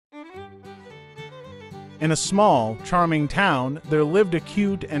In a small, charming town, there lived a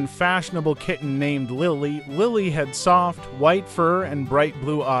cute and fashionable kitten named Lily. Lily had soft, white fur and bright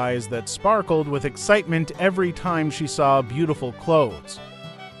blue eyes that sparkled with excitement every time she saw beautiful clothes.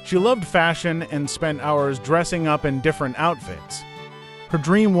 She loved fashion and spent hours dressing up in different outfits. Her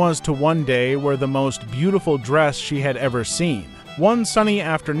dream was to one day wear the most beautiful dress she had ever seen. One sunny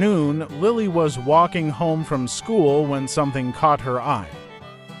afternoon, Lily was walking home from school when something caught her eye.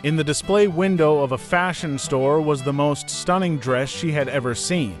 In the display window of a fashion store was the most stunning dress she had ever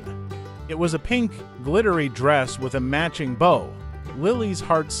seen. It was a pink, glittery dress with a matching bow. Lily's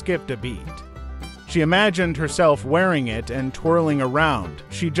heart skipped a beat. She imagined herself wearing it and twirling around.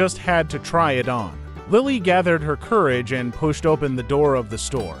 She just had to try it on. Lily gathered her courage and pushed open the door of the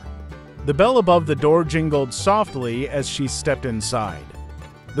store. The bell above the door jingled softly as she stepped inside.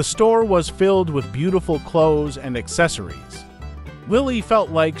 The store was filled with beautiful clothes and accessories. Lily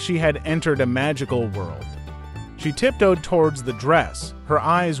felt like she had entered a magical world. She tiptoed towards the dress, her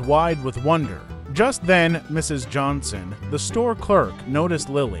eyes wide with wonder. Just then, Mrs. Johnson, the store clerk, noticed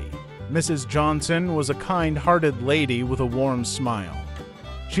Lily. Mrs. Johnson was a kind-hearted lady with a warm smile.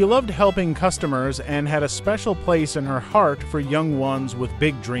 She loved helping customers and had a special place in her heart for young ones with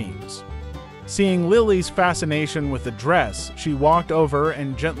big dreams. Seeing Lily's fascination with the dress, she walked over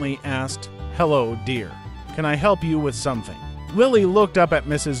and gently asked, "Hello, dear. Can I help you with something?" Lily looked up at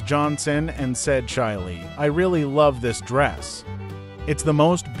Mrs. Johnson and said shyly, "I really love this dress. It's the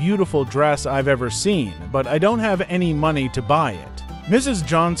most beautiful dress I've ever seen, but I don't have any money to buy it." Mrs.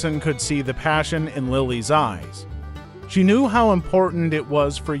 Johnson could see the passion in Lily's eyes. She knew how important it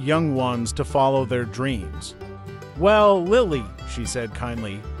was for young ones to follow their dreams. "Well, Lily," she said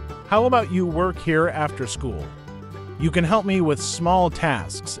kindly, "how about you work here after school? You can help me with small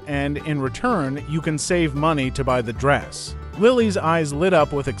tasks, and in return, you can save money to buy the dress." Lily's eyes lit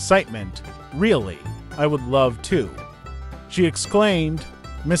up with excitement. "Really? I would love to," she exclaimed.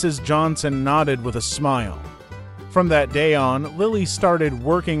 Mrs. Johnson nodded with a smile. From that day on, Lily started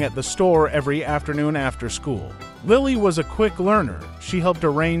working at the store every afternoon after school. Lily was a quick learner. She helped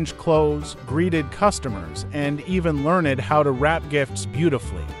arrange clothes, greeted customers, and even learned how to wrap gifts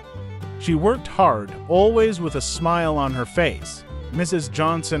beautifully. She worked hard, always with a smile on her face. Mrs.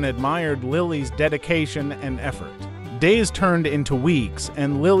 Johnson admired Lily's dedication and effort. Days turned into weeks,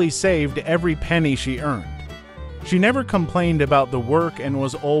 and Lily saved every penny she earned. She never complained about the work and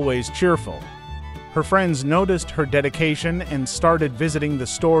was always cheerful. Her friends noticed her dedication and started visiting the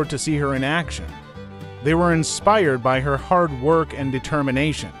store to see her in action. They were inspired by her hard work and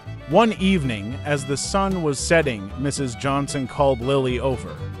determination. One evening, as the sun was setting, Mrs. Johnson called Lily over.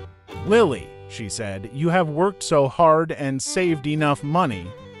 "Lily," she said, "you have worked so hard and saved enough money.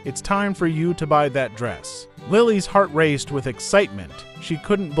 It's time for you to buy that dress." Lily's heart raced with excitement. She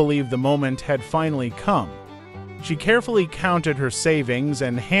couldn't believe the moment had finally come. She carefully counted her savings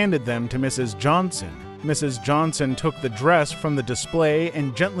and handed them to Mrs. Johnson. Mrs. Johnson took the dress from the display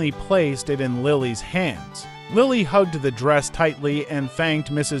and gently placed it in Lily's hands. Lily hugged the dress tightly and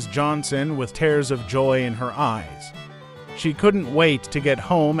thanked Mrs. Johnson with tears of joy in her eyes. She couldn't wait to get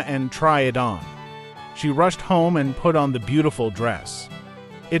home and try it on. She rushed home and put on the beautiful dress.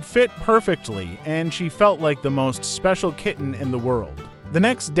 It fit perfectly, and she felt like the most special kitten in the world. The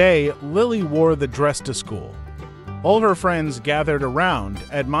next day, Lily wore the dress to school. All her friends gathered around,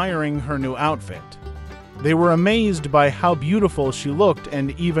 admiring her new outfit. They were amazed by how beautiful she looked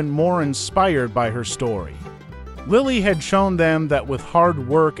and even more inspired by her story. Lily had shown them that with hard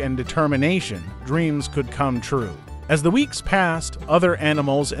work and determination, dreams could come true. As the weeks passed, other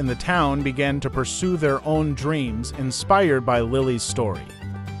animals in the town began to pursue their own dreams, inspired by Lily's story.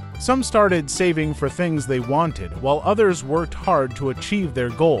 Some started saving for things they wanted, while others worked hard to achieve their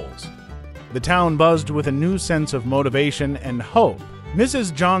goals. The town buzzed with a new sense of motivation and hope.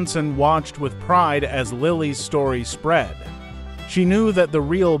 Mrs. Johnson watched with pride as Lily's story spread. She knew that the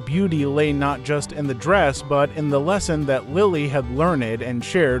real beauty lay not just in the dress, but in the lesson that Lily had learned and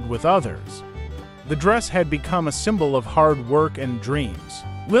shared with others. The dress had become a symbol of hard work and dreams.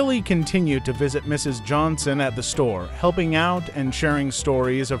 Lily continued to visit Mrs. Johnson at the store, helping out and sharing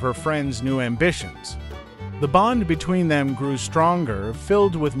stories of her friends' new ambitions. The bond between them grew stronger,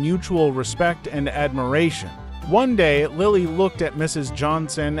 filled with mutual respect and admiration. One day, Lily looked at Mrs.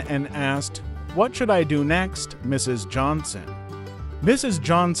 Johnson and asked, "What should I do next, Mrs. Johnson?" Mrs.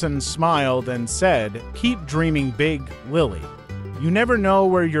 Johnson smiled and said, "Keep dreaming big, Lily. You never know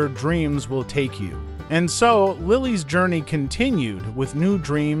where your dreams will take you." And so, Lily's journey continued with new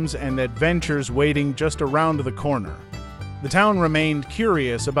dreams and adventures waiting just around the corner. The town remained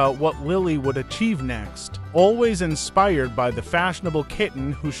curious about what Lily would achieve next, always inspired by the fashionable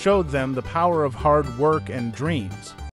kitten who showed them the power of hard work and dreams.